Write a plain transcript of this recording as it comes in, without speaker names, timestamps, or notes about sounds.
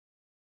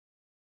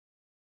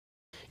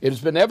It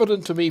has been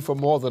evident to me for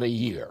more than a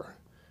year,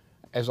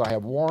 as I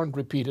have warned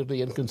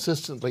repeatedly and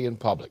consistently in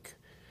public,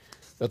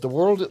 that the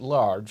world at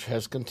large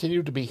has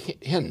continued to be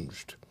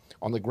hinged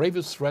on the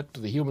gravest threat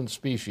to the human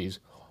species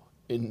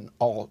in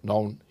all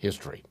known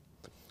history,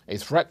 a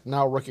threat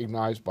now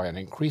recognized by an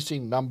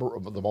increasing number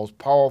of the most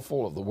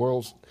powerful of the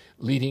world's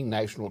leading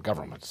national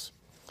governments.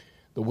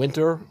 The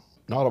winter,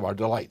 not of our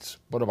delights,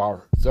 but of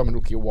our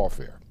thermonuclear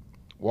warfare.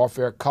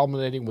 Warfare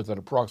culminating with an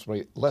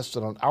approximately less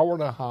than an hour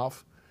and a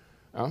half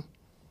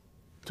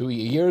to a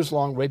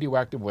years-long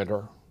radioactive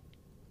winter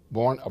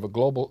born of a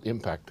global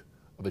impact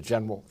of a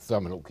general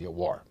thermonuclear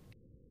war.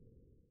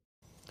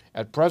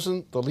 At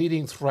present, the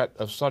leading threat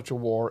of such a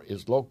war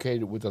is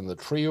located within the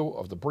trio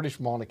of the British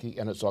monarchy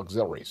and its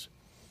auxiliaries,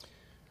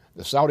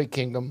 the Saudi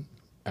Kingdom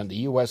and the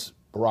U.S.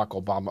 Barack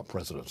Obama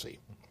presidency,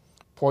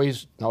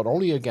 poised not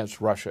only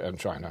against Russia and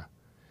China,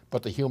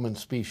 but the human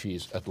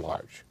species at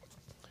large.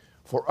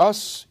 For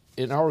us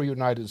in our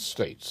United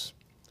States,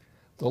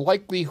 the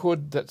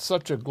likelihood that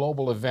such a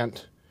global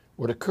event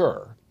would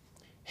occur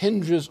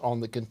hinges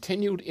on the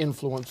continued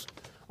influence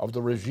of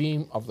the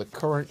regime of the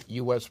current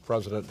U.S.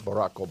 President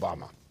Barack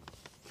Obama.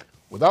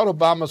 Without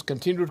Obama's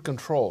continued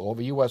control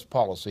over U.S.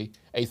 policy,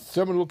 a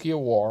thermonuclear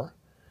war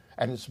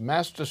and its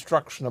mass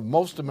destruction of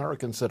most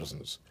American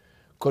citizens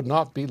could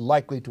not be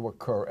likely to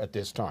occur at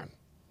this time,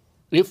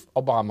 if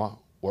Obama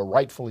were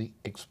rightfully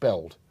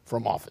expelled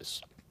from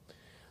office.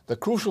 The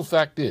crucial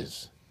fact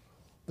is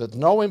that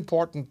no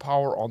important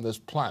power on this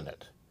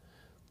planet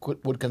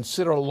would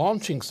consider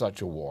launching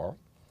such a war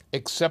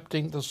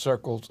excepting the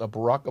circles of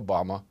Barack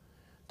Obama,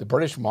 the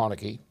British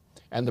monarchy,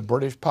 and the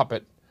British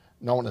puppet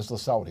known as the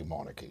Saudi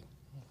monarchy.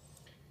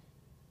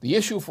 The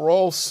issue for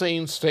all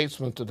sane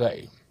statesmen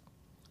today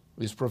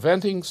is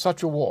preventing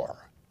such a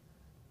war.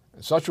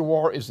 And such a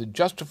war is the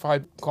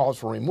justified cause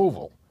for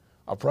removal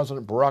of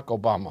President Barack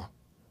Obama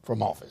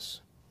from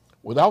office.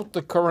 Without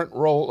the current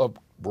role of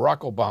Barack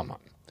Obama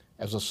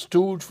as a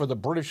stooge for the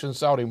British and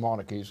Saudi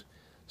monarchies,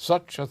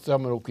 such a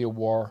thermonuclear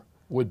war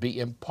would be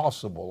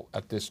impossible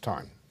at this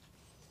time.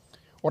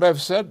 What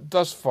I've said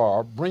thus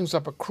far brings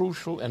up a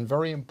crucial and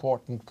very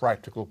important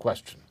practical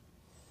question.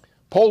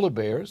 Polar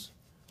bears,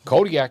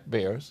 Kodiak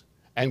bears,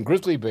 and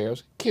grizzly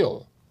bears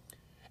kill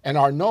and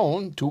are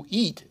known to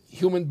eat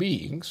human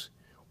beings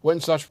when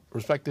such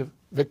respective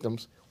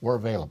victims were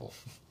available.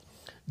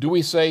 Do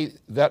we say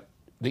that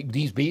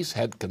these beasts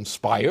had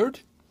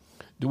conspired?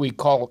 Do we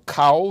call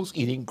cows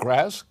eating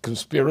grass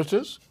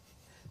conspirators?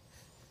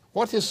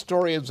 What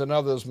historians and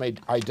others may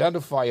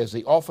identify as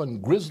the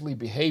often grisly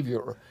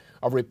behavior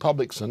of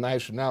republics and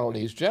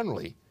nationalities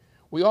generally,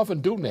 we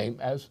often do name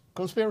as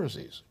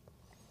conspiracies.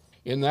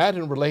 In that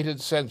and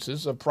related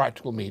senses of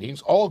practical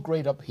meanings, all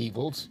great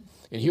upheavals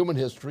in human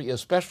history,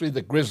 especially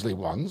the grisly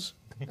ones,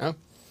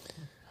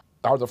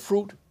 are the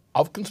fruit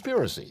of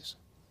conspiracies.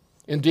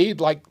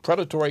 Indeed, like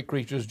predatory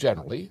creatures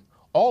generally,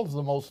 all of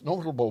the most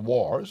notable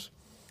wars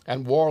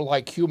and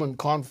warlike human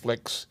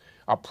conflicts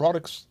are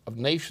products of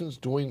nations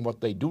doing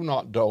what they do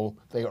not know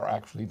they are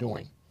actually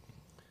doing.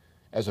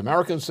 As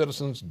American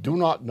citizens do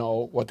not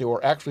know what they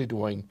were actually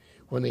doing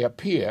when they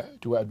appear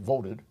to have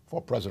voted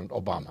for President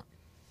Obama.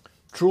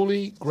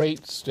 Truly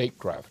great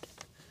statecraft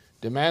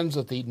demands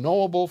that the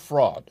knowable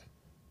fraud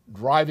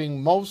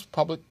driving most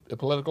public,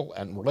 political,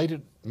 and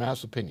related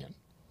mass opinion,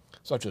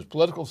 such as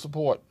political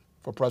support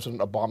for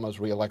President Obama's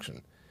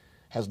re-election,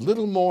 has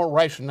little more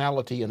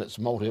rationality in its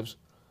motives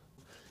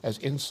as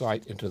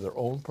insight into their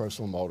own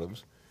personal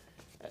motives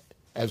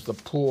as the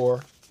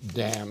poor,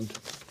 damned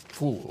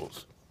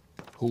fools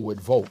who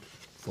would vote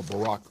for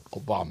Barack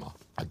Obama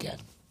again.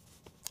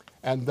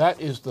 And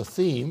that is the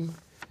theme,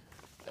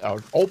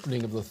 our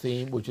opening of the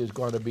theme, which is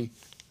going to be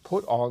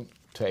put on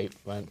tape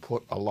and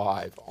put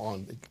alive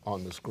on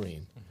the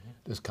screen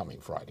this coming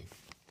Friday.